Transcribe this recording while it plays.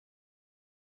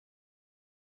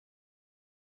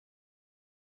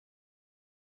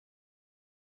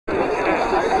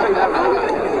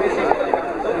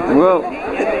Well,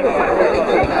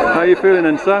 how are you feeling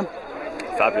then, Sam?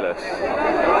 Fabulous.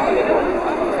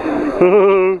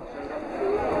 Come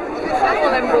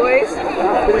on then, boys.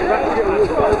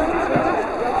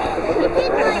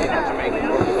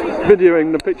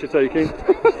 Videoing the picture taking.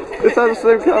 This has the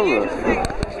same camera.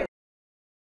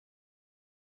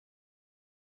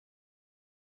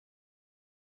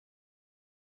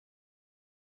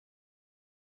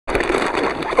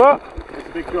 What? There's a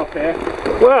big drop here.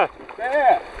 Where?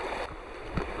 There!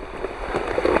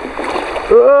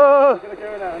 Oh! We're going to go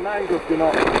in at an angle if you're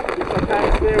not. If I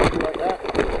can't steer it like that.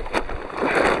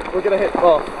 We're going to hit.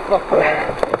 Oh, fuck.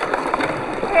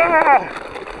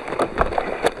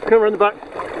 Come around the back.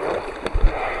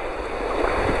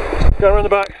 Go around the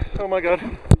back. Oh my god.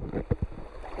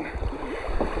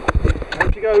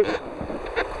 Out she goes.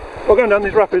 We're going down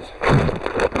these rapids.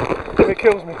 If it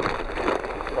kills me.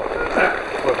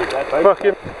 Fuck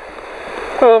him.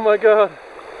 Oh my god.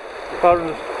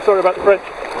 Pardon, sorry about the French.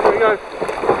 Here we go.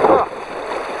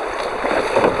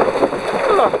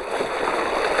 Ah.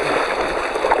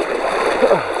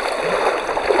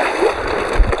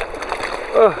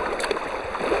 Ah.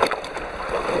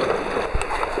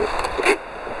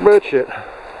 Bird shit.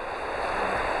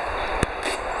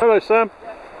 Hello, Sam.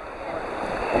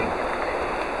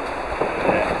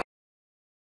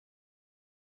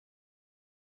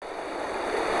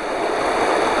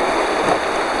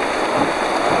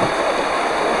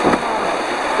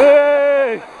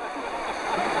 Hey!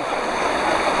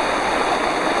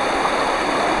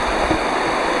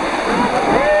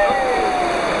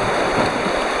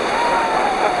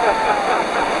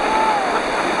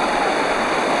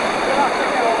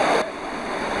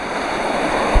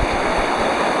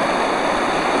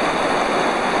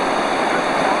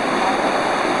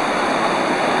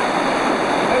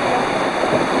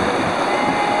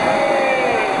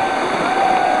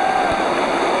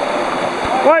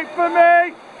 Wait for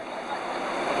me!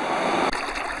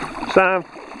 Sam,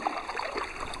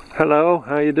 hello,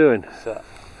 how you doing? What's up?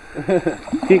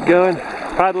 Keep going,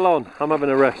 paddle on, I'm having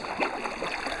a rest.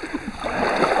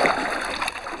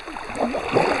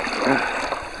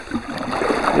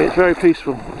 It's very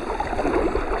peaceful.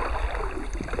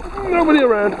 Nobody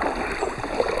around.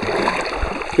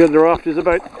 The other raft is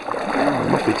about,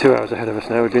 must be 2 hours ahead of us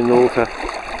now, we've been in the water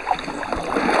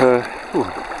for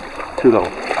too long.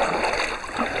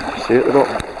 See at the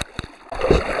bottom.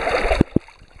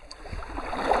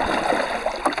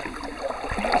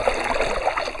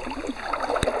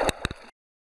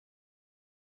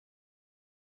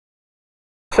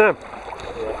 Sam,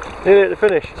 nearly at the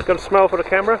finish. Got a smile for the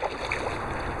camera.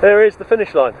 There is the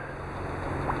finish line.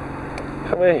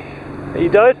 Come here. Are you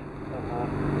done?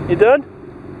 You done?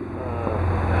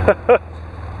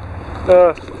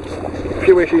 A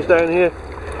few issues down here.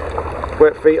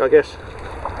 Wet feet, I guess.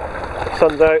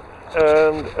 Sun's out,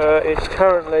 and it's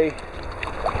currently.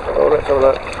 Oh, let's have a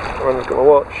look. I've look at my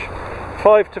watch.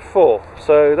 5 to 4.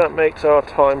 So that makes our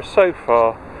time so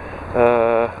far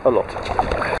a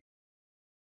lot.